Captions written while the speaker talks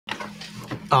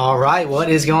All right, what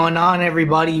is going on,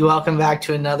 everybody? Welcome back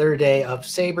to another day of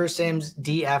SaberSim's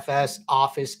DFS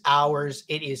office hours.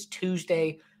 It is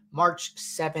Tuesday, March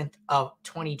 7th of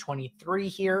 2023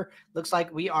 here. Looks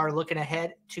like we are looking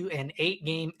ahead to an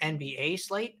 8-game NBA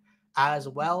slate as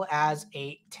well as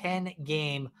a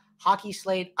 10-game hockey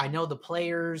slate. I know the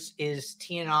players is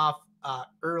teeing off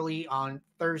early on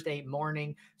Thursday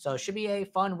morning. So it should be a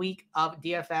fun week of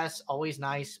DFS. Always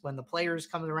nice when the players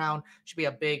come around. Should be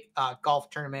a big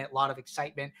golf tournament, a lot of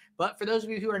excitement. But for those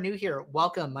of you who are new here,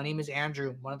 welcome. My name is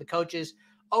Andrew, one of the coaches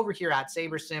over here at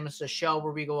SaberSim. It's a show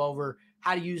where we go over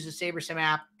how to use the SaberSim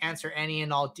app, answer any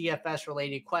and all DFS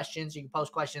related questions. You can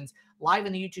post questions live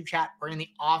in the YouTube chat or in the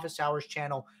office hours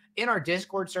channel. In our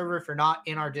Discord server. If you're not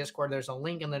in our Discord, there's a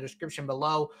link in the description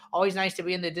below. Always nice to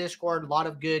be in the Discord. A lot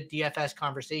of good DFS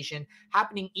conversation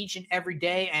happening each and every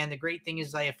day. And the great thing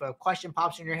is that if a question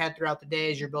pops in your head throughout the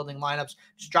day as you're building lineups,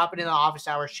 just drop it in the office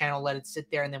hours channel, let it sit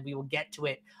there, and then we will get to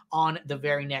it on the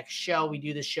very next show. We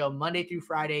do this show Monday through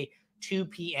Friday, 2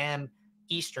 p.m.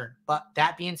 Eastern. But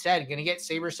that being said, going to get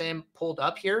SaberSim pulled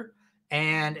up here.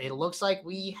 And it looks like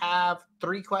we have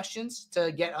 3 questions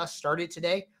to get us started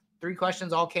today. 3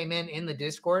 questions all came in the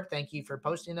Discord. Thank you for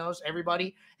posting those,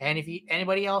 everybody. And if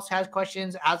anybody else has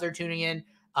questions as they're tuning in,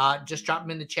 just drop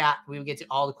them in the chat. We will get to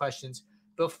all the questions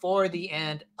before the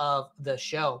end of the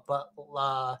show. But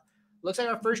looks like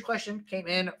our first question came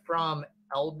in from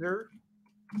Elder.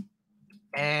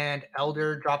 And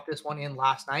Elder dropped this one in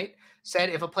last night. Said,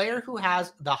 if a player who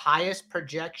has the highest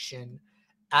projection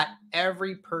at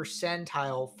every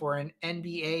percentile for an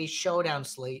NBA showdown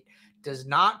slate does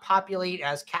not populate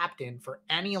as captain for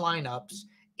any lineups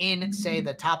in, say,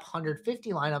 the top 150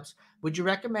 lineups, would you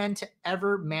recommend to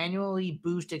ever manually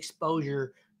boost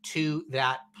exposure to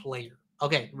that player?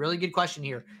 Okay, really good question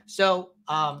here. So,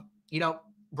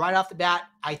 right off the bat,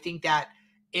 I think that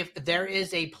if there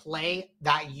is a play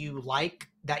that you like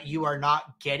that you are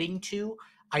not getting to,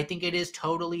 I think it is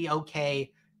totally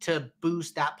okay to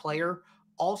boost that player.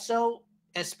 Also,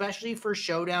 especially for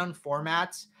showdown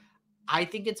formats, I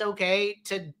think it's okay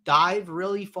to dive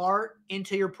really far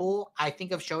into your pool. I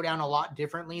think of Showdown a lot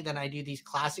differently than I do these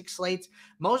classic slates,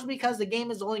 mostly because the game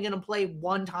is only going to play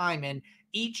one time and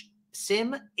each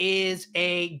sim is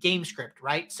a game script,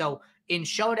 right? So in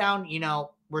Showdown,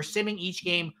 we're simming each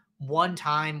game one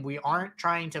time. We aren't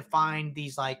trying to find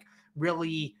these like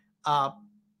really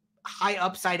high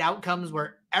upside outcomes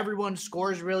where everyone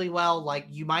scores really well. Like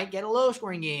you might get a low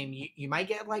scoring game. You might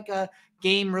get like a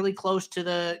game really close to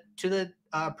the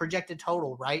projected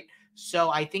total, right? So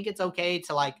I think it's okay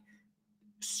to like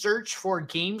search for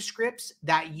game scripts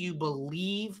that you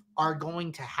believe are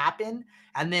going to happen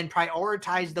and then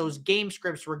prioritize those game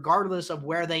scripts regardless of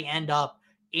where they end up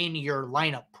in your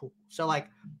lineup pool. So like,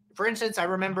 for instance, I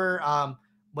remember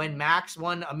when Max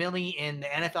won a milli in the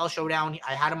NFL Showdown,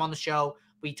 I had him on the show.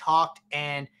 We talked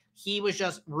and he was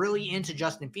just really into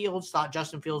Justin Fields, thought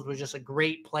Justin Fields was just a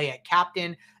great play at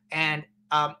captain. And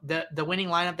the winning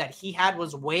lineup that he had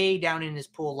was way down in his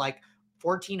pool, like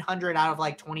 1,400 out of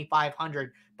like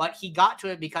 2,500. But he got to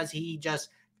it because he just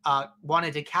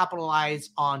wanted to capitalize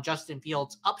on Justin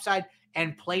Fields' upside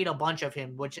and played a bunch of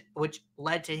him, which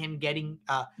led to him getting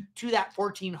to that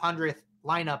 1,400th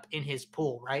lineup in his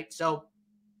pool, right? So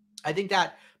I think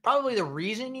that probably the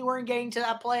reason you weren't getting to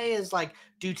that play is like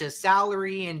due to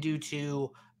salary and due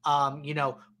to,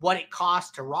 what it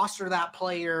costs to roster that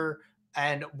player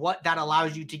and what that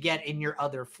allows you to get in your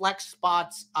other flex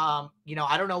spots. I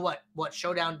don't know what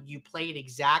showdown you played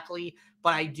exactly,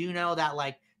 but I do know that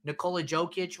like Nikola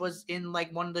Jokic was in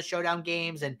like one of the showdown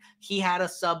games and he had a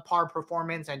subpar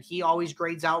performance and he always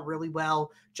grades out really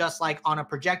well, just like on a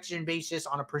projection basis,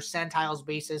 on a percentiles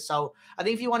basis. So I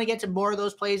think if you want to get to more of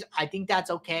those plays, I think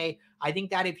that's okay. I think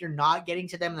that if you're not getting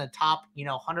to them in the top,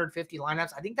 150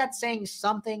 lineups, I think that's saying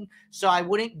something. So I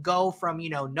wouldn't go from,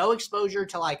 no exposure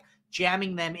to like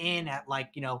jamming them in at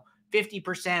like, 50%,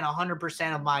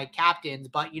 100% of my captains.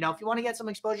 But, if you want to get some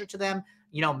exposure to them,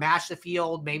 match the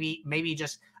field, maybe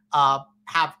just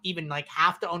have even like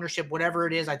half the ownership, whatever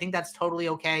it is. I think that's totally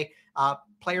okay.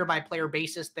 Player by player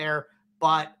basis there.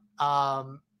 But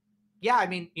not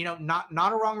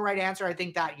a wrong or right answer. I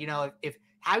think that, if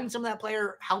having some of that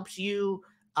player helps you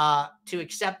to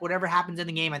accept whatever happens in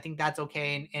the game, I think that's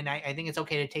okay. And I think it's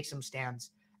okay to take some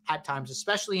stands at times,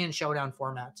 especially in showdown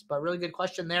formats. But really good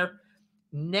question there.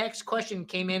 Next question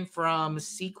came in from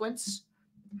Sequence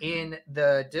in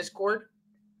the Discord.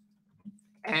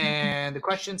 And the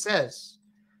question says,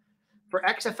 for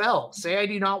XFL, say I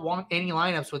do not want any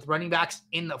lineups with running backs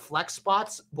in the flex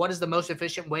spots. What is the most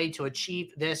efficient way to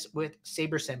achieve this with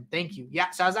SaberSim? Thank you. Yeah,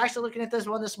 so I was actually looking at this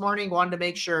one this morning, wanted to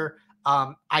make sure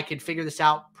I could figure this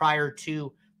out prior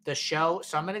to the show.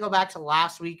 So I'm going to go back to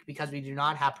last week because we do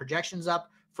not have projections up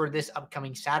for this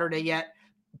upcoming Saturday yet.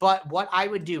 But what I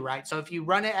would do, right? So if you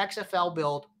run an XFL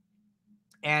build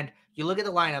and you look at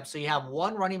the lineup, so you have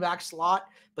one running back slot,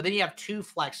 but then you have two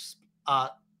flex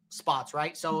spots,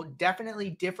 right? So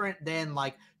definitely different than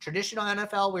like traditional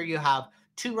NFL where you have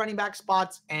two running back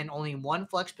spots and only one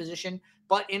flex position.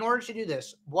 But in order to do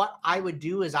this, what I would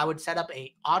do is I would set up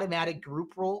a automatic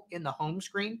group rule in the home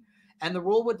screen. And the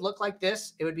rule would look like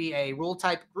this. It would be a rule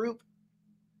type group,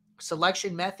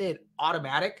 selection method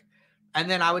automatic. And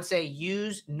then I would say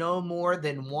use no more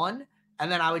than one.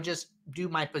 And then I would just do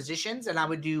my positions and I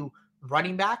would do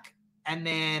running back. And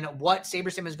then what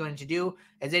SaberSim is going to do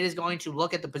is it is going to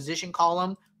look at the position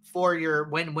column for your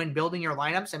when building your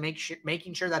lineups and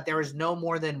making sure that there is no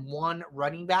more than one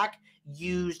running back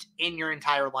used in your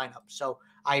entire lineup. So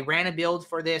I ran a build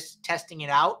for this, testing it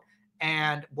out,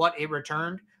 and what it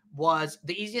returned was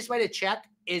the easiest way to check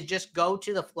is just go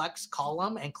to the flex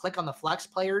column and click on the flex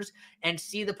players and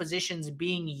see the positions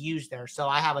being used there. So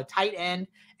I have a tight end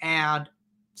and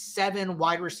 7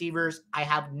 wide receivers. I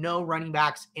have no running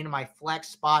backs in my flex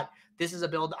spot. This is a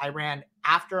build I ran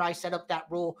after I set up that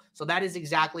rule. So that is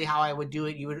exactly how I would do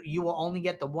it. You will only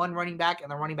get the one running back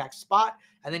and the running back spot,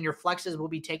 and then your flexes will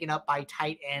be taken up by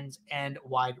tight ends and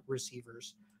wide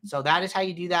receivers. So that is how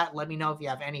you do that. Let me know if you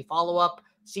have any follow-up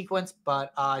sequence,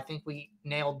 but I think we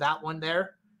nailed that one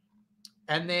there.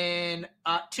 And then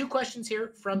 2 questions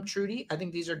here from Trudy. I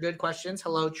think these are good questions.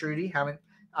 Hello, Trudy. Haven't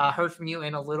heard from you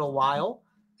in a little while.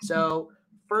 So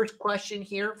first question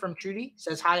here from Trudy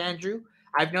says, hi, Andrew.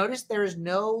 I've noticed there is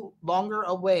no longer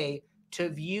a way to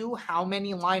view how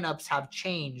many lineups have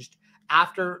changed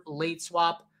after late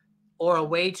swap or a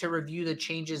way to review the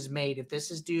changes made. If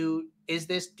this is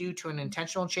this due to an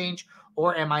intentional change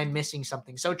or am I missing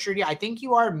something? So Trudy, I think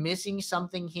you are missing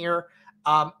something here.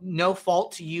 No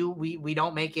fault to you. We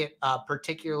don't make it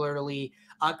particularly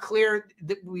clear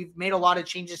that we've made a lot of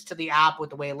changes to the app with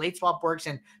the way late swap works,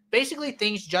 and basically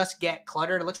things just get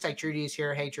cluttered. It looks like Trudy is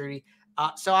here. Hey, Trudy.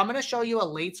 So I'm going to show you a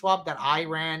late swap that I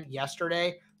ran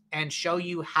yesterday and show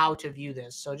you how to view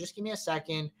this. So just give me a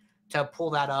second to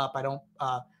pull that up. I don't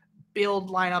build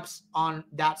lineups on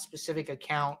that specific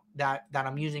account that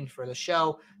I'm using for the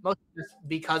show, mostly just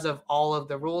because of all of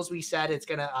the rules we set. It's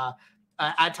going to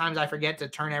at times I forget to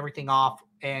turn everything off,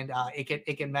 and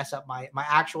it can mess up my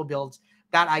actual builds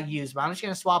that I use. But I'm just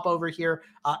going to swap over here.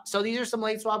 So these are some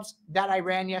late swaps that I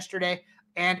ran yesterday.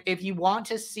 And if you want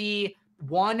to see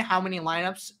how many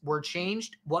lineups were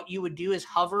changed, what you would do is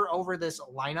hover over this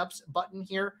lineups button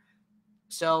here.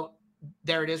 So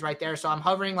there it is right there. So I'm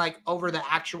hovering like over the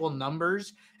actual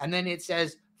numbers, and then it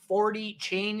says 40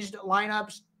 changed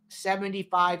lineups,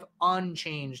 75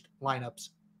 unchanged lineups.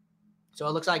 So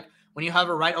it looks like when you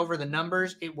hover right over the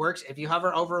numbers, it works. If you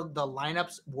hover over the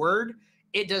lineups word,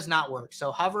 it does not work.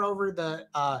 So hover over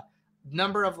the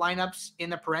number of lineups in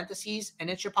the parentheses, and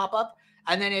it should pop up.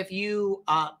 And then if you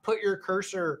put your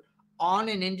cursor on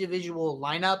an individual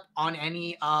lineup on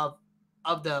any of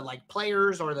the like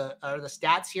players or the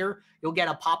stats here, you'll get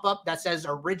a pop-up that says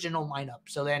original lineup.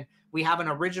 So then we have an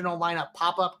original lineup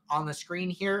pop-up on the screen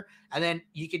here, and then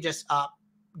you could just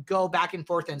go back and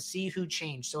forth and see who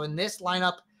changed. So in this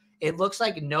lineup, it looks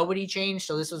like nobody changed.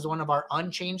 So this is one of our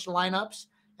unchanged lineups.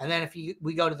 And then if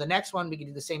we go to the next one, we can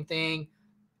do the same thing.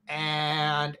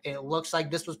 And it looks like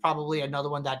this was probably another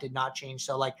one that did not change.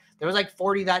 So like there was like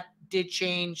 40 that did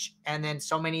change and then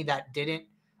so many that didn't.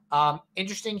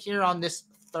 Interesting here on this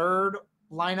third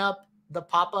lineup, the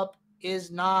pop-up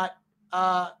is not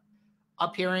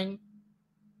appearing,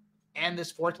 and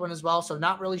this fourth one as well. So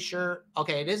not really sure.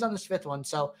 Okay, it is on this fifth one.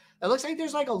 So it looks like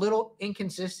there's like a little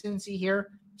inconsistency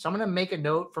here. So I'm going to make a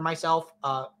note for myself.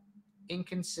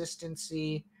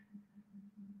 Inconsistency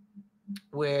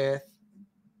with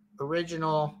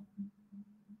original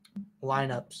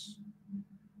lineups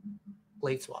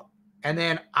late swap. And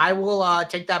then I will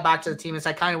take that back to the team. It's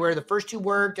like kind of where the first 2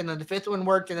 worked, and then the 5th one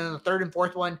worked, and then the 3rd and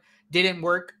 4th one didn't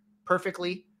work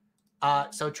perfectly.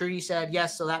 So Trudy said,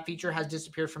 yes, so that feature has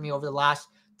disappeared from me over the last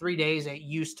 3 days. It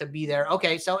used to be there.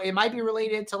 Okay, so it might be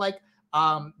related to like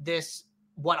this,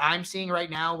 what I'm seeing right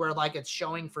now, where like it's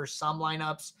showing for some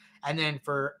lineups, and then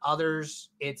for others,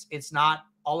 it's not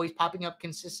always popping up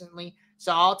consistently.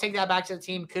 So I'll take that back to the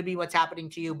team. Could be what's happening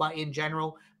to you, but in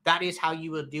general, that is how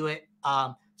you would do it.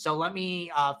 So let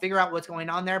me figure out what's going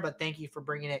on there, but thank you for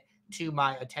bringing it to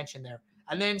my attention there.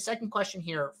 And then second question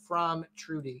here from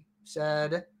Trudy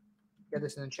said, get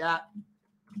this in the chat.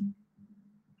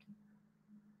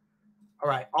 All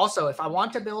right. Also, if I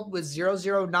want to build with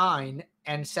 009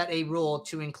 and set a rule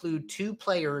to include 2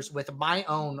 players with my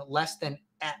own less than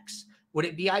X. Would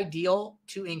it be ideal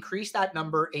to increase that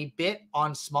number a bit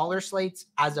on smaller slates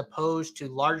as opposed to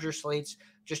larger slates?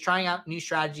 Just trying out new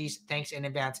strategies. Thanks in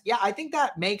advance. Yeah, I think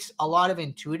that makes a lot of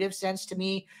intuitive sense to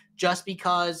me, just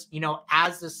because,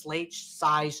 as the slate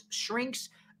size shrinks,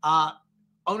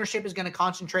 ownership is going to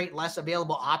concentrate, less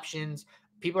available options.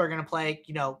 People are going to play,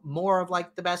 more of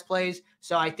like the best plays.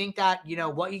 So I think that,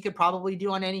 what you could probably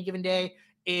do on any given day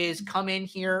is come in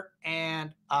here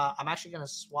and I'm actually going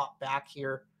to swap back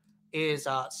here is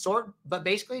sort, but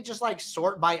basically just like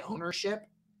sort by ownership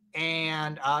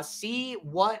and see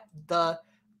what the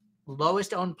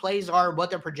lowest owned plays are, what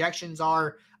their projections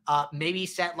are. Maybe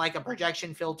set like a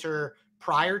projection filter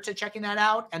prior to checking that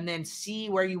out, and then see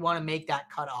where you want to make that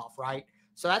cutoff, right?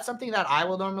 So that's something that I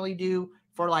will normally do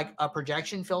for like a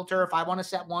projection filter. If I want to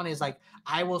set one, is like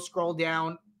I will scroll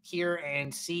down here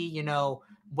and see,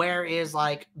 where is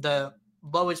like the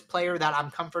lowest player that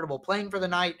I'm comfortable playing for the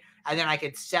night, and then I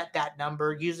could set that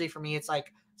number. Usually for me, it's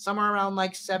like somewhere around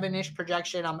like 7-ish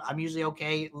projection. I'm usually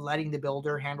okay letting the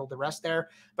builder handle the rest there.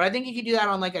 But I think you could do that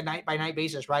on like a night by night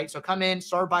basis, right? So come in,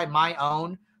 sort by my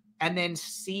own, and then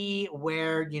see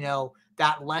where,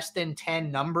 that less than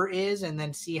 10 number is, and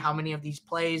then see how many of these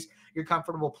plays you're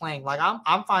comfortable playing. Like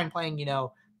I'm fine playing, a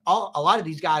lot of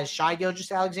these guys, Shai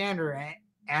Gilgeous-Alexander,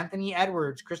 Anthony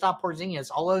Edwards, Kristaps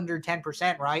Porzingis, all under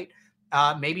 10%, right?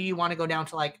 Maybe you want to go down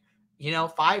to like,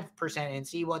 5% and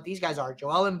see what these guys are.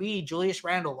 Joel Embiid, Julius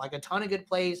Randle, like a ton of good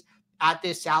plays at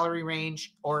this salary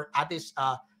range or at this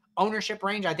ownership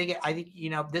range. I think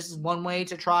this is one way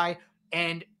to try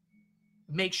and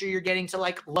make sure you're getting to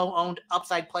like low owned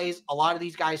upside plays. A lot of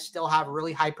these guys still have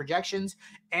really high projections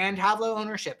and have low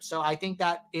ownership. So I think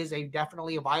that is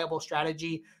definitely a viable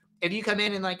strategy. If you come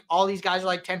in and like all these guys are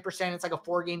like 10%, it's like a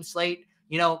 4-game slate,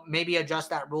 maybe adjust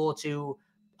that rule to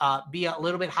be a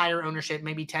little bit higher ownership,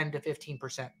 maybe 10 to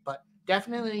 15%. But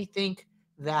definitely think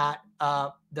that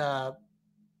the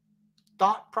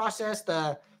thought process,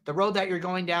 the road that you're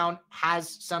going down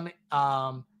has some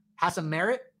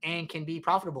merit and can be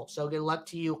profitable. So good luck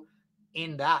to you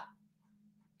in that.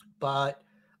 But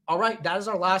all right, that is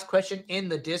our last question in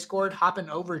the Discord. Hopping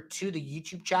over to the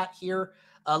YouTube chat here.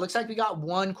 Looks like we got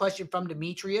one question from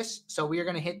Demetrius. So we are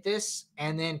going to hit this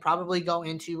and then probably go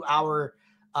into our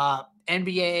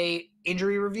NBA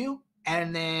injury review.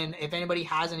 And then if anybody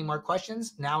has any more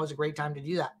questions, now is a great time to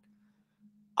do that.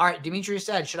 All right, Demetrius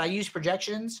said, should I use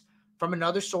projections from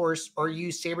another source or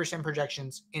use SaberSim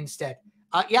projections instead?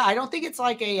 Yeah, I don't think it's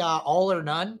like a all or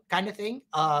none kind of thing.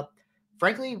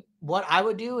 Frankly, what I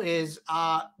would do is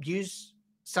use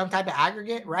some type of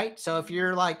aggregate, right? So if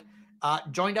you're like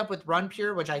joined up with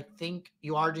RunPure, which I think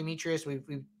you are, Demetrius,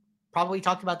 we've probably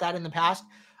talked about that in the past.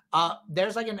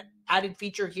 There's like an added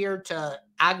feature here to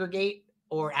aggregate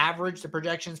or average the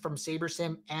projections from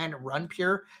SaberSim and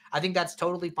RunPure. I think that's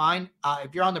totally fine.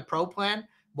 If you're on the pro plan,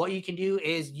 what you can do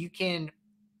is you can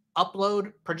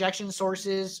upload projection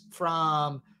sources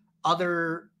from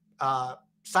other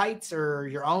sites or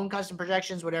your own custom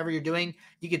projections, whatever you're doing.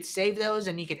 You could save those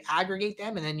and you could aggregate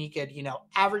them, and then you could,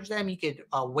 average them. You could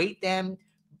weight them,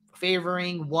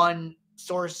 favoring one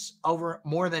source over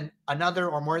more than another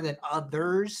or more than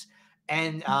others,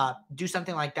 and do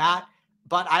something like that.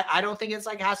 But I don't think it's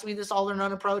like has to be this all or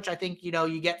none approach. I think,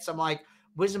 you get some like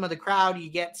wisdom of the crowd, you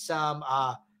get some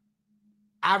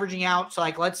averaging out. So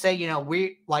like, let's say,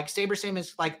 we like SaberSim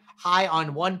is like high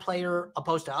on one player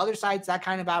opposed to other sites, that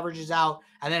kind of averages out.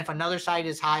 And then if another site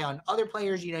is high on other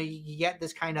players, you get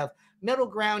this kind of middle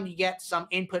ground, you get some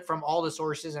input from all the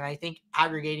sources. And I think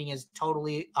aggregating is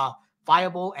totally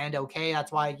viable and okay.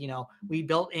 That's why, we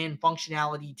built in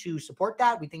functionality to support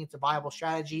that. We think it's a viable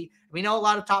strategy. We know a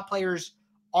lot of top players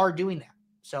are doing that.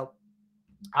 So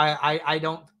I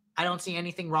don't see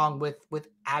anything wrong with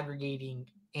aggregating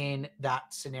in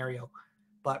that scenario.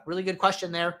 But really good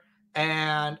question there.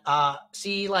 And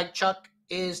see, like Chuck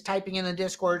is typing in the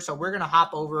Discord, so we're gonna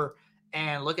hop over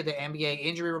and look at the NBA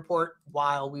injury report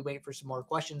while we wait for some more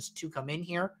questions to come in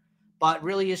here. But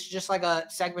really, it's just like a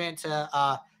segment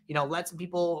to let some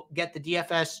people get the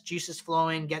DFS juices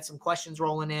flowing, get some questions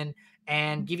rolling in,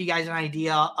 and give you guys an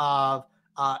idea of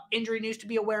injury news to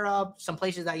be aware of, some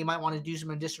places that you might want to do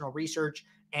some additional research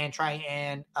and try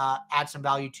and add some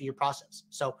value to your process.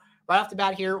 So right off the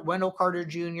bat here, Wendell Carter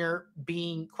Jr.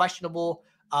 being questionable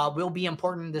will be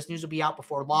important. This news will be out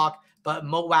before lock, but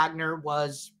Mo Wagner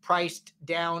was priced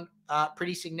down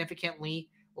pretty significantly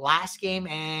last game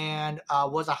and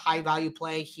was a high value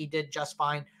play. He did just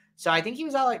fine. So I think he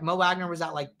was at like, Mo Wagner was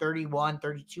at like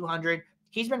 3,200.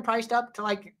 He's been priced up to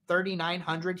like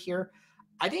 3,900 here.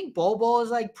 I think Bobo is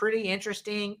like pretty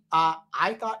interesting.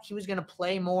 I thought he was going to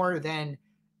play more than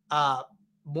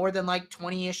like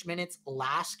 20-ish minutes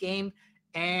last game,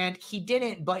 and he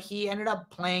didn't, but he ended up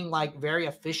playing like very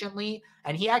efficiently,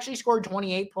 and he actually scored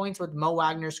 28 points with Mo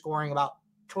Wagner scoring about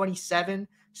 27.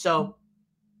 So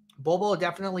Bobo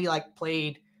definitely like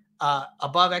played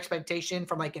above expectation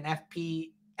from like an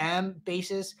FPM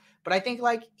basis, but I think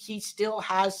like he still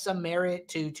has some merit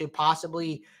to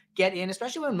possibly get in,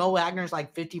 especially when Mo Wagner is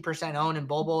like 50% owned and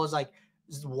Bobo is like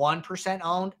 1%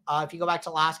 owned. If you go back to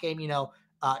last game,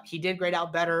 he did grade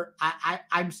out better.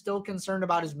 I'm still concerned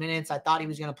about his minutes. I thought he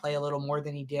was going to play a little more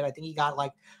than he did. I think he got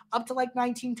like up to like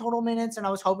 19 total minutes, and I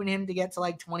was hoping him to get to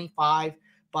like 25.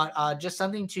 But just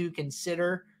something to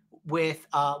consider with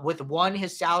one,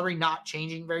 his salary not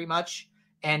changing very much,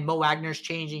 and Mo Wagner's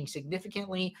changing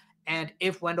significantly. And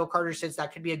if Wendell Carter sits,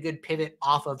 that could be a good pivot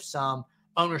off of some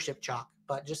ownership chalk.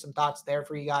 But just some thoughts there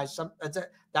for you guys. That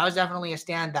was definitely a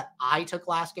stand that I took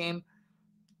last game.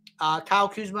 Kyle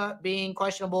Kuzma being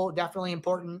questionable, definitely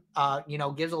important.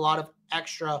 Gives a lot of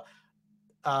extra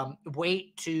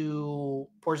weight to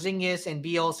Porzingis and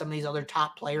Beal, some of these other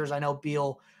top players.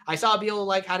 I saw Beal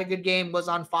like had a good game, was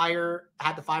on fire,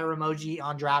 had the fire emoji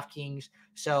on DraftKings.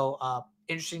 So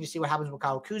interesting to see what happens with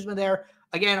Kyle Kuzma there.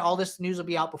 Again, all this news will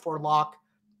be out before lock.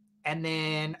 And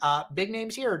then big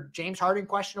names here: James Harden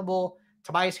questionable,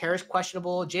 Tobias Harris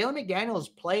questionable, Jalen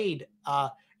McDaniels played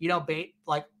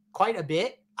like quite a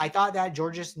bit. I thought that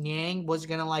Georges Niang was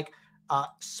gonna like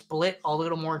split a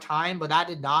little more time, but that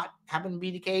did not happen to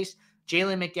be the case.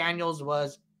 Jalen McDaniels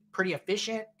was pretty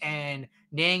efficient, and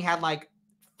Niang had like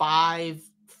 5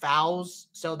 fouls,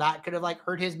 so that could have like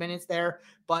hurt his minutes there.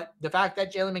 But the fact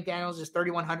that Jalen McDaniels is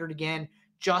 3,100 again,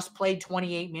 just played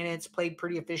 28 minutes, played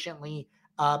pretty efficiently,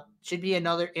 should be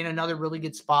another really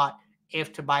good spot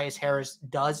if Tobias Harris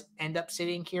does end up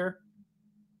sitting here.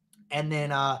 And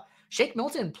then Shake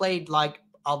Milton played like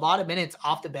a lot of minutes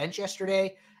off the bench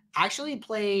yesterday. Actually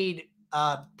played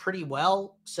pretty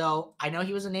well. So I know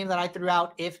he was a name that I threw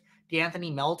out if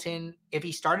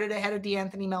he started ahead of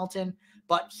DeAnthony Melton,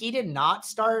 but he did not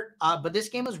start. But this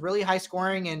game was really high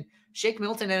scoring, and Shake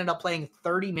Milton ended up playing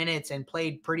 30 minutes and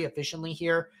played pretty efficiently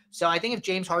here. So I think if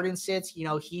James Harden sits,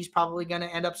 he's probably going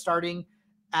to end up starting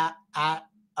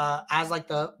as like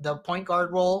the point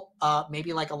guard role,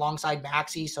 maybe like alongside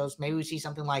Maxey. So maybe we see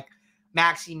something like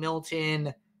Maxey,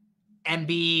 Milton,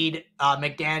 Embiid,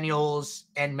 McDaniels,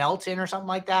 and Melton or something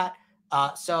like that.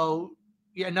 So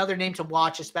another name to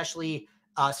watch, especially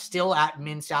still at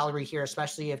min salary here,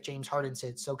 especially if James Harden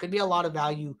sits. So it could be a lot of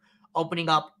value opening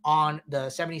up on the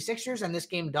 76ers, and this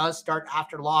game does start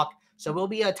after lock. So it will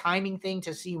be a timing thing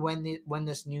to see when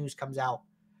this news comes out.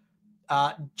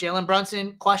 Jalen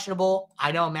Brunson, questionable.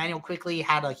 I know Emmanuel Quickly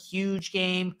had a huge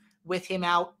game with him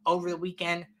out over the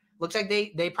weekend. Looks like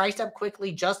they priced up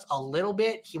Quickly just a little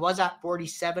bit. He was at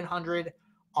 4,700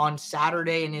 on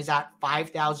Saturday and is at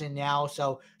 5,000 now.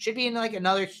 So should be in like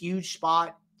another huge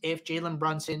spot if Jalen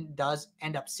Brunson does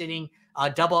end up sitting.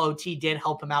 Double OT did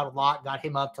help him out a lot, got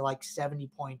him up to like 70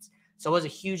 points. So it was a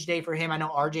huge day for him. I know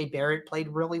RJ Barrett played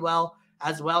really well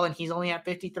as well, and he's only at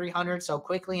 5,300. So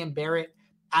Quickly and Barrett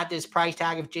at this price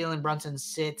tag, if Jalen Brunson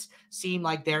sits, seem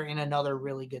like they're in another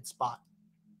really good spot.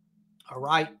 All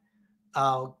right.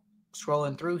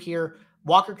 Scrolling through here.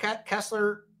 Walker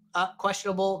Kessler,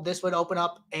 questionable. This would open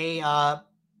up a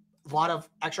lot of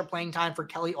extra playing time for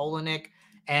Kelly Olynyk,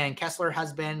 and Kessler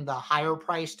has been the higher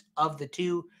priced of the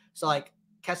two. So like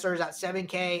Kessler is at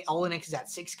 7K, Olynyk is at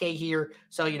 6K here.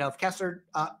 So, if Kessler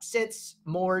sits,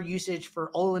 more usage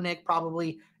for Olynyk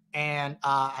probably, and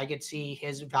I could see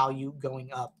his value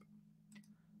going up.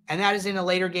 And that is in a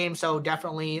later game, so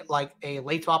definitely like a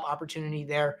late swap opportunity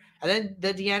there. And then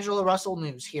the D'Angelo Russell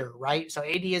news here, right? So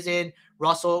AD is in,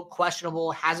 Russell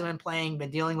questionable, hasn't been playing,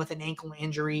 been dealing with an ankle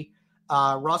injury.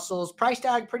 Russell's price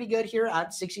tag pretty good here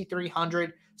at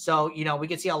 6,300. So, we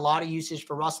could see a lot of usage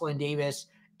for Russell and Davis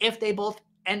if they both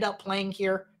end up playing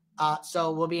here.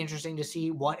 So it will be interesting to see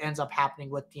what ends up happening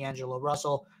with D'Angelo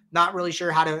Russell. Not really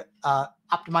sure how to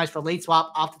optimize for late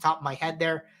swap off the top of my head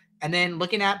there. And then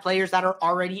looking at players that are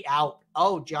already out.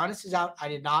 Oh, Giannis is out. I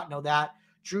did not know that.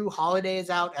 Drew Holiday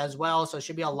is out as well. So it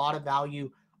should be a lot of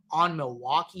value on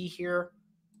Milwaukee here.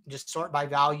 Just sort by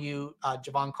value.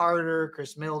 Javon Carter,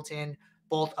 Chris Middleton,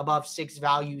 both above 6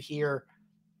 value here.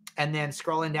 And then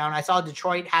scrolling down, I saw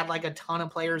Detroit had like a ton of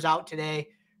players out today.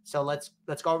 So let's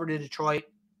go over to Detroit.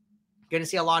 Going to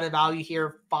see a lot of value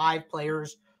here. 5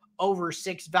 players over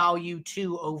 6 value,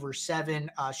 2 over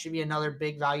 7. Should be another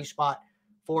big value spot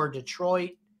for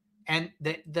Detroit. And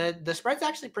the spread's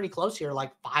actually pretty close here,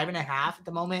 like 5.5 at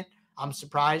the moment. I'm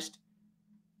surprised.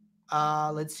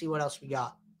 Let's see what else we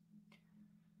got.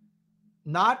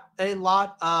 Not a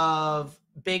lot of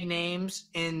big names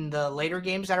in the later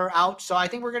games that are out. So I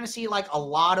think we're going to see like a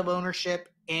lot of ownership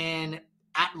in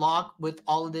at lock with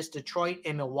all of this Detroit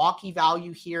and Milwaukee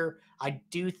value here. I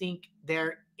do think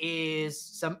there is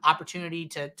some opportunity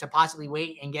to possibly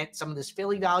wait and get some of this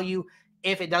Philly value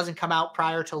if it doesn't come out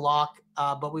prior to lock.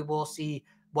 But we will see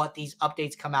what these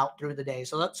updates come out through the day.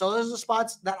 So those are the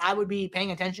spots that I would be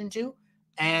paying attention to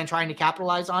and trying to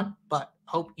capitalize on. But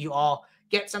hope you all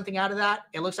get something out of that.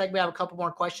 It looks like we have a couple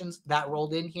more questions that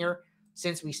rolled in here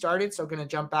since we started. So we're going to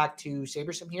jump back to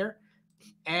SaberSim here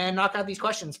and knock out these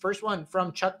questions. First one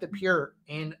from Chuck the Pure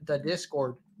in the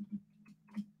Discord.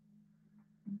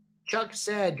 Chuck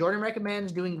said, Jordan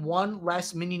recommends doing one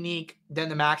less mini unique than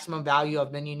the maximum value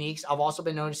of mini uniques. I've also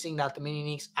been noticing that the mini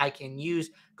uniques I can use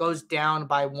goes down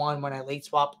by one when I late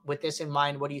swap. With this in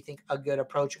mind, what do you think a good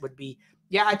approach would be?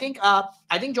 Yeah, I think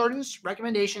Jordan's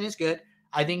recommendation is good.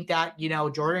 I think that,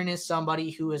 Jordan is somebody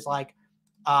who is like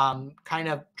kind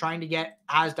of trying to get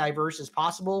as diverse as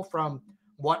possible from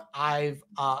what I've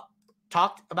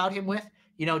talked about him with.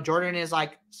 Jordan is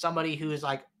like somebody who is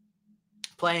like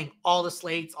playing all the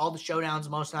slates, all the showdowns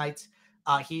most nights.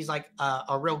 He's like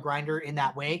a real grinder in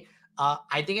that way.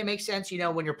 I think it makes sense,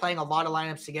 when you're playing a lot of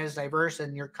lineups to get as diverse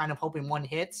and you're kind of hoping one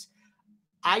hits.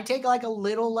 I take like a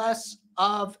little less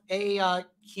of a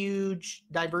huge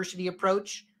diversity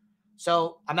approach.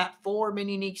 So I'm at 4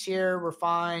 mini uniques here. We're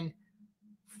fine.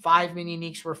 5 mini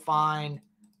uniques. We're fine.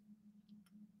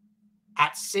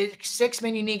 At six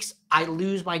mini uniques, I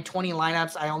lose my 20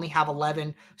 lineups. I only have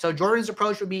 11. So Jordan's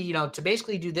approach would be, to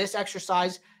basically do this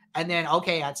exercise. And then,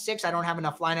 okay, at 6, I don't have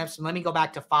enough lineups. And let me go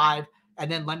back to 5.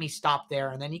 And then let me stop there.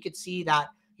 And then you could see that,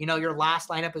 your last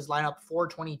lineup is lineup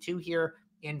 422 here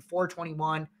in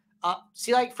 421.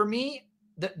 See, like for me,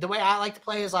 the way I like to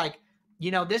play is like,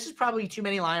 this is probably too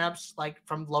many lineups, like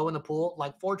from low in the pool,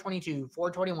 like 422,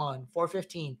 421,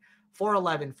 415,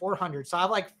 411, 400. So I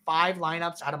have like 5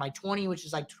 lineups out of my 20, which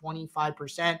is like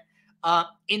 25%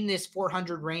 in this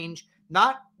 400 range.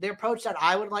 Not the approach that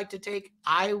I would like to take.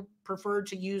 I prefer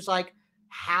to use like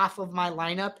half of my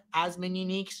lineup as mini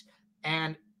uniques.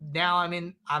 And now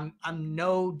I'm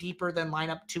no deeper than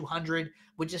lineup 200,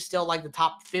 which is still like the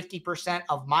top 50%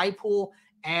 of my pool.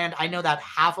 And I know that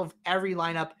half of every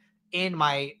lineup in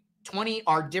my 20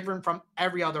 are different from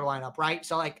every other lineup, right?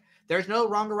 So like there's no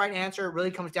wrong or right answer. It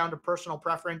really comes down to personal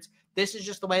preference. This is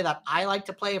just the way that I like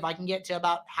to play. If I can get to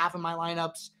about half of my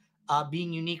lineups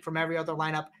being unique from every other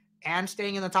lineup and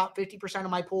staying in the top 50%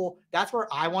 of my pool, that's where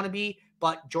I want to be.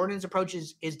 But Jordan's approach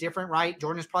is different, right?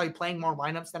 Jordan's probably playing more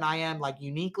lineups than I am, like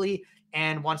uniquely,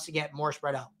 and wants to get more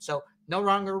spread out. So no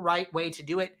wrong or right way to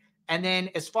do it. And then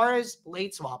as far as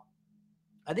late swap,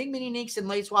 I think mini uniques and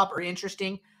late swap are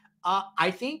interesting. I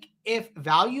think if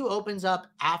value opens up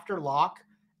after lock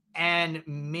and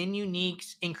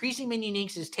increasing min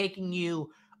uniques is taking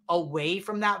you away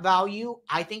from that value,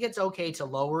 I think it's okay to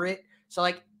lower it. So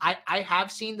like I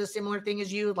have seen the similar thing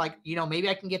as you, like, maybe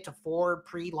I can get to 4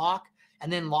 pre-lock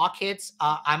and then lock hits.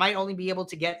 I might only be able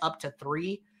to get up to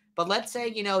 3, but let's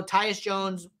say, Tyus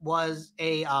Jones was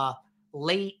a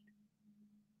late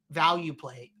value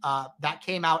play that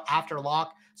came out after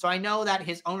lock. So I know that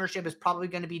his ownership is probably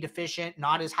going to be deficient,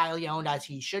 not as highly owned as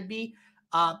he should be.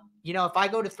 If I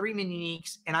go to 3 mini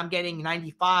uniques and I'm getting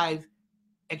 95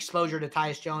 exposure to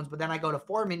Tyus Jones, but then I go to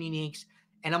 4 mini uniques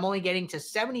and I'm only getting to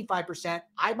 75%,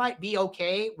 I might be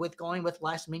okay with going with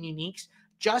less mini uniques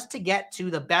just to get to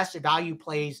the best value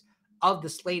plays of the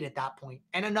slate at that point.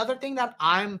 And another thing that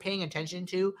I'm paying attention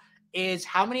to is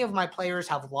how many of my players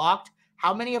have locked,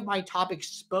 how many of my top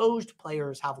exposed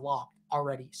players have locked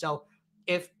already. So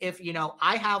if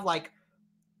I have like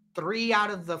 3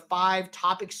 out of the 5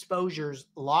 top exposures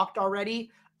locked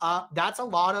already, that's a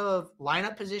lot of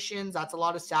lineup positions. That's a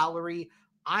lot of salary.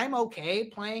 I'm okay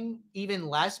playing even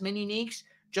less mini uniques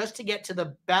just to get to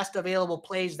the best available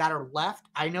plays that are left.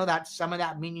 I know that some of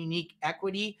that mini unique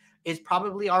equity is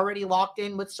probably already locked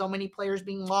in with so many players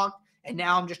being locked. And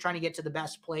now I'm just trying to get to the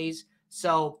best plays.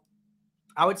 So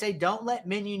I would say don't let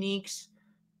mini uniques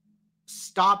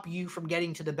stop you from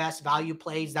getting to the best value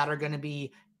plays that are going to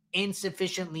be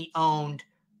insufficiently owned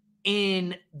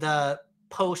in the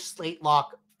post slate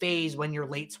lock phase when you're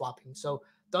late swapping. So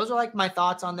those are like my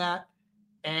thoughts on that.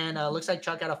 And looks like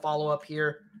Chuck had a follow-up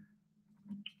here.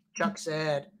 Chuck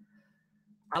said,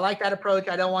 I like that approach.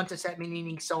 I don't want to set mini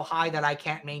uniques so high that I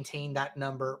can't maintain that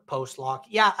number post lock.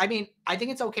 Yeah, I think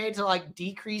it's okay to like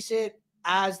decrease it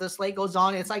as the slate goes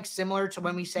on. It's like similar to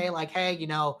when we say like, hey,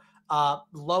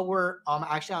 lower,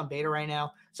 actually on beta right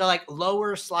now. So like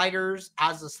lower sliders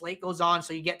as the slate goes on.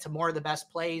 So you get to more of the best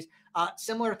plays.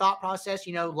 Similar thought process,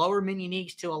 lower min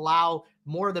uniques to allow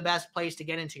more of the best plays to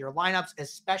get into your lineups,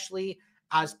 especially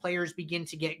as players begin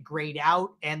to get grayed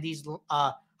out and these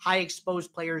high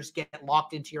exposed players get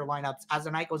locked into your lineups. As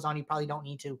the night goes on, you probably don't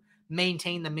need to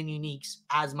maintain the min uniques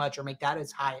as much or make that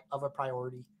as high of a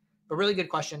priority. But really good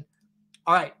question.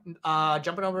 All right,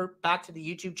 jumping over back to the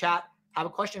YouTube chat, I have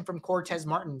a question from Cortez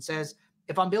Martin. It says,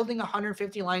 if I'm building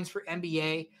 150 lines for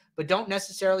NBA, but don't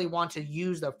necessarily want to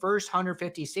use the first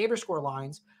 150 SaberScore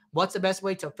lines, what's the best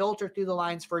way to filter through the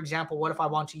lines? For example, what if I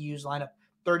want to use lineup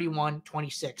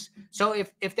 31-26? So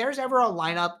if there's ever a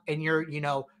lineup and you're,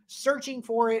 searching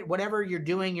for it, whatever you're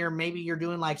doing, maybe you're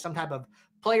doing like some type of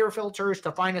player filters to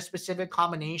find a specific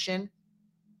combination.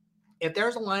 If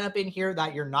there's a lineup in here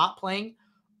that you're not playing,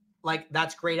 like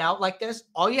that's grayed out like this,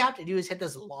 all you have to do is hit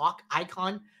this lock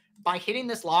icon. By hitting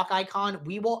this lock icon,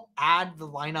 we will add the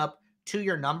lineup to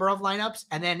your number of lineups.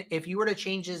 And then if you were to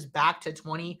change this back to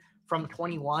 20 from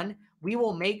 21, we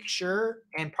will make sure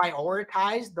and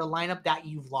prioritize the lineup that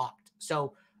you've locked.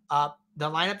 So the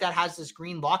lineup that has this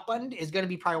green lock button is going to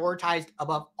be prioritized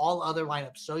above all other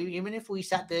lineups. So even if we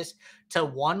set this to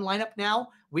one lineup now,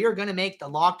 we are going to make the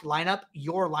locked lineup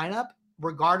your lineup,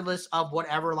 regardless of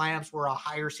whatever lineups were a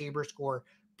higher SaberScore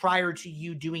prior to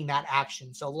you doing that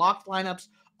action. So locked lineups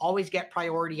always get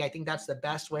priority. I think that's the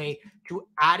best way to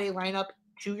add a lineup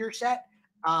to your set.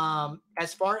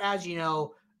 As far as,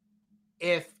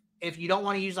 if you don't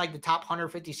want to use like the top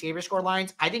 150 SaberScore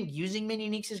lines, I think using min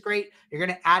uniques is great. You're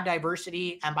going to add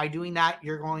diversity. And by doing that,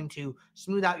 you're going to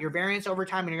smooth out your variance over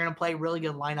time. And you're going to play really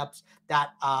good lineups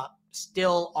that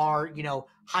still are,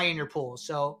 high in your pool.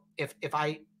 So if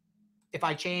I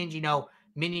change,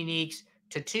 min uniques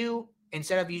to 2,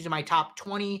 instead of using my top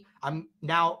 20, I'm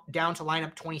now down to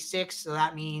lineup 26. So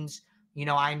that means,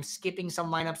 I'm skipping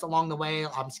some lineups along the way.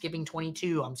 I'm skipping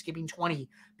 22. I'm skipping 20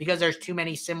 because there's too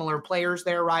many similar players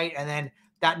there, right? And then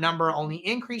that number only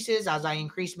increases as I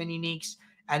increase min uniques.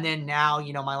 And then now,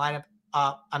 my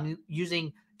lineup, I'm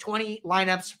using 20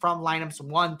 lineups from lineups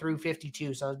 1 through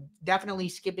 52. So definitely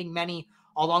skipping many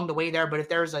along the way there. But if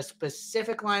there's a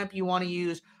specific lineup you want to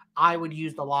use, I would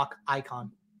use the lock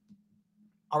icon.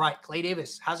 All right, Clay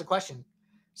Davis has a question.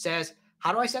 Says,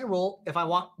 how do I set a rule if I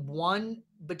want one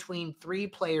between 3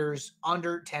 players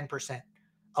under 10%?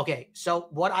 Okay, so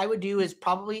what I would do is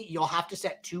probably you'll have to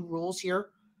set 2 rules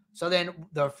here. So then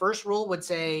the first rule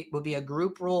would be a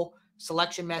group rule,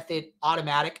 selection method,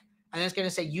 automatic. And then it's going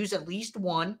to say use at least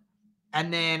one.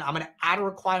 And then I'm going to add a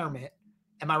requirement.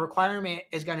 And my requirement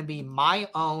is going to be my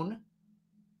own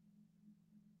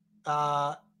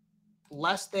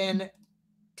less than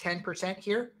 10%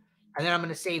 here. And then I'm going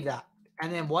to save that.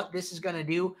 And then what this is going to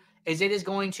do is it is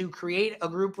going to create a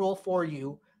group rule for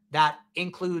you that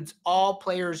includes all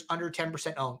players under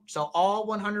 10% owned. So all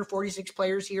 146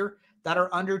 players here that are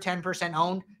under 10%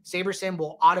 owned, SaberSim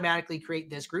will automatically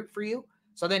create this group for you.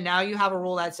 So then now you have a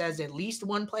rule that says at least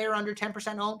one player under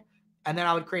 10% owned. And then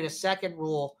I would create a second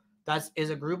rule that is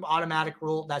a group automatic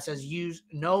rule that says use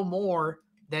no more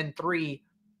than 3,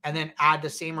 and then add the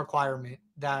same requirement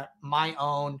that my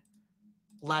own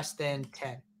less than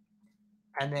 10.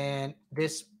 And then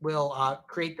this will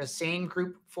create the same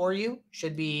group for you.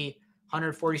 Should be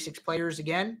 146 players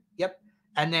again. Yep.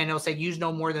 And then it'll say use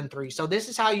no more than 3. So this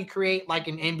is how you create like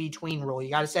an in-between rule.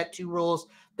 You got to set 2 rules.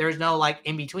 There's no like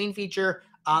in-between feature,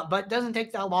 but it doesn't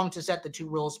take that long to set the 2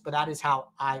 rules, but that is how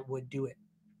I would do it.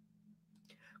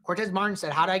 Cortez Martin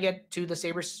said, how do I get to the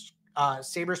SaberScore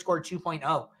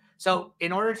 2.0? So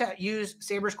in order to use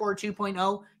SaberScore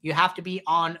 2.0, you have to be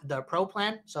on the Pro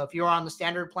plan. So if you're on the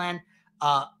standard plan,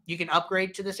 you can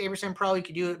upgrade to the SaberSim Pro. You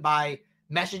can do it by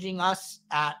messaging us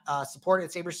at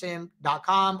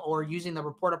support@sabersim.com or using the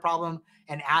report a problem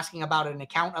and asking about an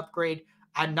account upgrade.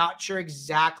 I'm not sure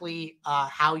exactly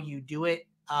how you do it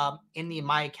in the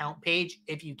My Account page.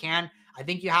 If you can, I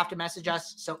think you have to message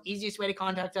us. So easiest way to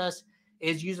contact us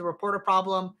is use a report a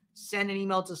problem, send an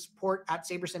email to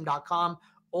support@sabersim.com,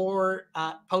 or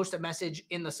post a message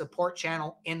in the support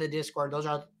channel in the Discord. Those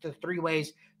are the 3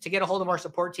 ways to get a hold of our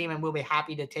support team, and we'll be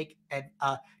happy to take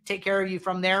care of you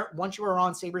from there. Once you are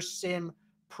on SaberSim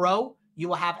Pro, you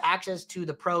will have access to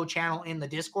the Pro channel in the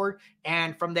Discord,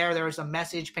 and from there is a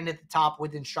message pinned at the top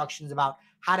with instructions about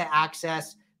how to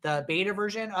access the beta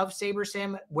version of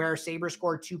SaberSim, where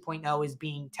SaberScore 2.0 is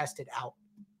being tested out.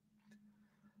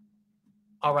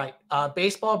 All right.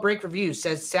 Baseball Break Review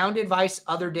says, sound advice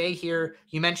other day here.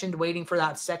 You mentioned waiting for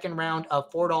that second round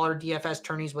of $4 DFS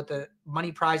tourneys with the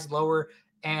money prize lower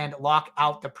and lock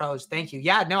out the pros. Thank you.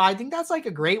 Yeah, no, I think that's like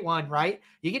a great one, right?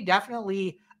 You could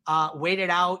definitely wait it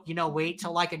out, wait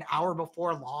till like an hour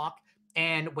before lock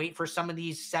and wait for some of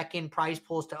these second prize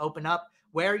pools to open up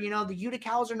where, the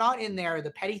Uticals are not in there.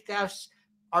 The petty thefts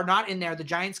are not in there. The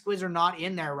giant squids are not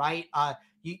in there, right?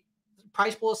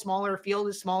 Prize pool is smaller, field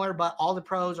is smaller, but all the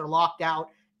pros are locked out,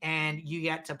 and you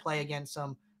get to play against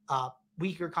some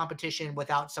weaker competition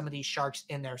without some of these sharks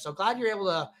in there. So glad you're able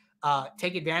to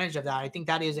take advantage of that. I think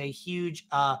that is a huge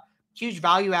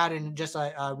value add and just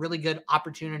a really good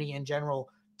opportunity in general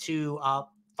to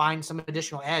find some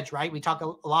additional edge, right? We talk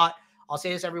a lot. I'll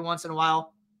say this every once in a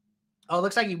while. Oh, it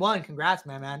looks like you won. Congrats,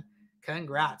 man.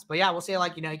 Congrats. But yeah, we'll say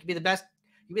you could be the best.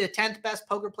 You be the 10th best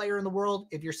poker player in the world.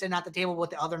 If you're sitting at the table with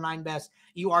the other 9 best,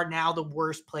 you are now the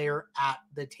worst player at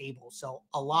the table. So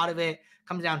a lot of it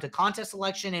comes down to contest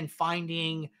selection and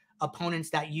finding opponents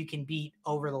that you can beat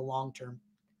over the long term.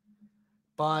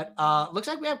 But looks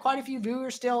like we have quite a few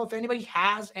viewers still. If anybody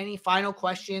has any final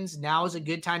questions, now is a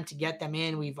good time to get them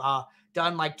in. We've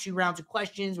done like 2 rounds of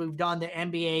questions. We've done the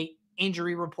NBA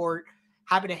injury report.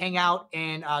 Happy to hang out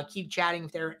and keep chatting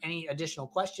if there are any additional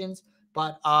questions.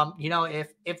 But,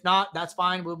 if not, that's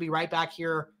fine. We'll be right back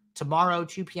here tomorrow,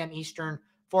 2 p.m. Eastern,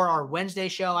 for our Wednesday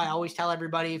show. I always tell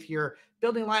everybody, if you're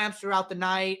building lineups throughout the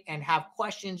night and have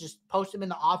questions, just post them in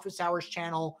the office hours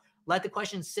channel. Let the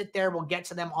questions sit there. We'll get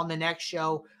to them on the next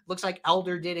show. Looks like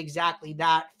Elder did exactly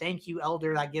that. Thank you,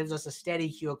 Elder. That gives us a steady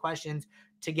queue of questions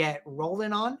to get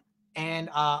rolling on. And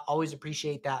always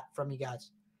appreciate that from you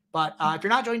guys. But if you're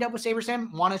not joined up with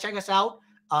SaberSim, want to check us out,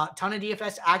 ton of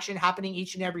DFS action happening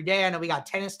each and every day. I know we got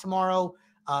tennis tomorrow,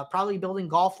 probably building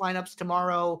golf lineups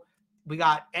tomorrow. We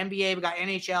got NBA, we got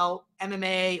NHL,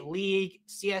 MMA, League,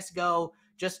 CSGO,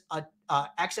 just a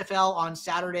XFL on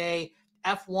Saturday,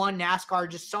 F1, NASCAR,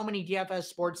 just so many DFS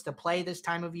sports to play this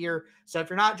time of year. So if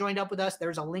you're not joined up with us,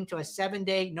 there's a link to a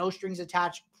 7-day, no strings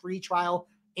attached free trial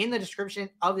in the description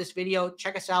of this video.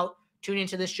 Check us out, tune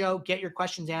into this show, get your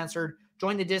questions answered,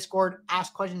 join the Discord,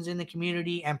 ask questions in the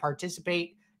community, and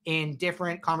participate in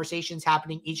different conversations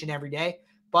happening each and every day.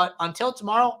 But until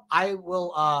tomorrow, I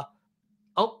will,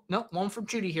 oh, no, one from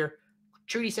Trudy here.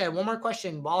 Trudy said, one more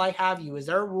question while I have you. Is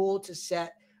there a rule to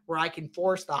set where I can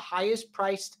force the highest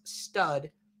priced stud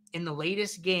in the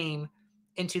latest game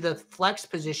into the flex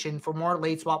position for more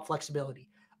late swap flexibility?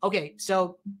 Okay,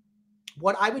 so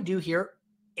what I would do here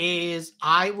is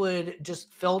I would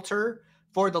just filter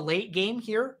for the late game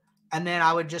here, and then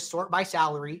I would just sort by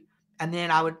salary, and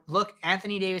then I would look,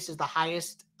 Anthony Davis is the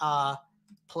highest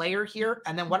player here,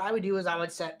 and then what I would do is I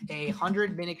would set a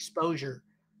 100 min exposure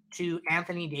to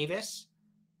Anthony Davis,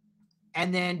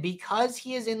 and then because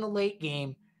he is in the late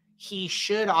game, he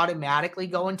should automatically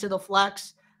go into the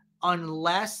flex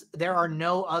unless there are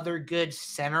no other good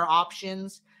center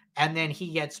options, and then he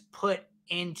gets put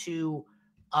into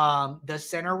the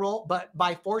center role. But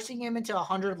by forcing him into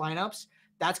 100 lineups,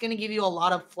 that's going to give you a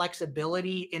lot of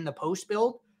flexibility in the post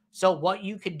build. So what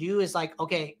you could do is like,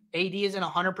 okay, AD is in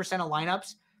 100% of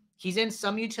lineups. He's in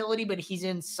some utility, but he's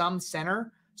in some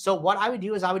center. So what I would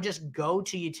do is I would just go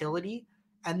to utility,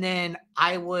 and then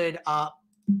I would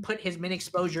put his min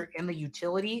exposure in the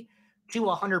utility to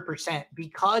 100%.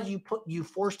 Because you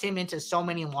forced him into so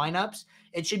many lineups,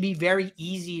 it should be very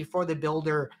easy for the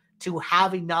builder to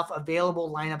have enough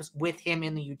available lineups with him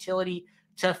in the utility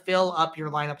to fill up your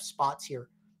lineup spots here.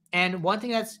 And one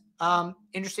thing that's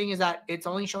interesting is that it's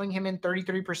only showing him in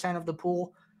 33% of the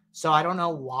pool. So I don't know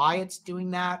why it's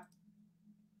doing that.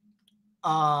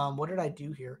 What did I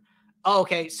do here? Oh,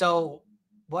 okay. So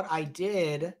what I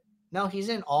did, no, he's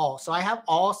in all. So I have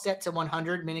all set to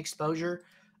 100 min exposure.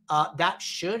 That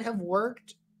should have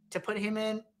worked to put him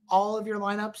in all of your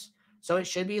lineups. So it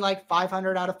should be like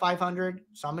 500 out of 500.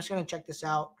 So I'm just going to check this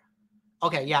out.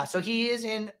 Okay, yeah. So he is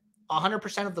in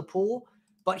 100% of the pool,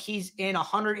 but he's in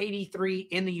 183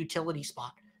 in the utility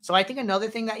spot. So I think another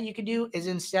thing that you could do is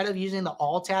instead of using the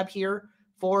all tab here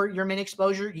for your min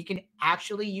exposure, you can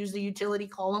actually use the utility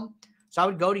column. So I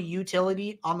would go to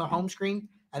utility on the home screen,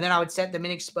 and then I would set the min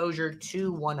exposure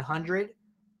to 100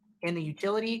 in the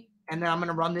utility. And then I'm going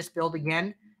to run this build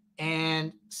again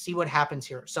and see what happens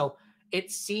here. So it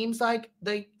seems like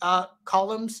the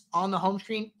columns on the home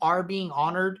screen are being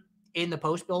honored in the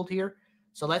post build here.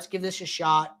 So let's give this a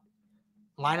shot.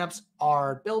 Lineups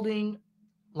are building.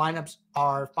 Lineups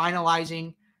are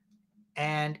finalizing.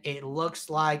 And it looks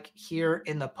like here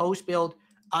in the post build,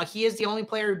 he is the only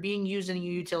player being used in the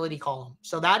utility column.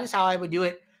 So that is how I would do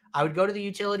it. I would go to the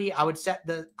utility. I would set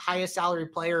the highest salary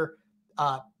player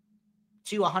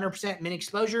to 100% min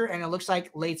exposure. And it looks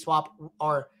like late swap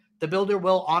or the builder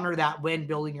will honor that when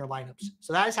building your lineups.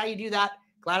 So that is how you do that.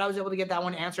 Glad I was able to get that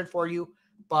one answered for you.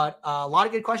 But a lot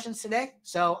of good questions today.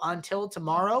 So until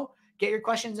tomorrow, get your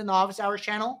questions in the office hours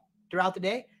channel throughout the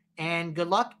day. And good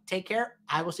luck. Take care.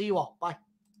 I will see you all. Bye.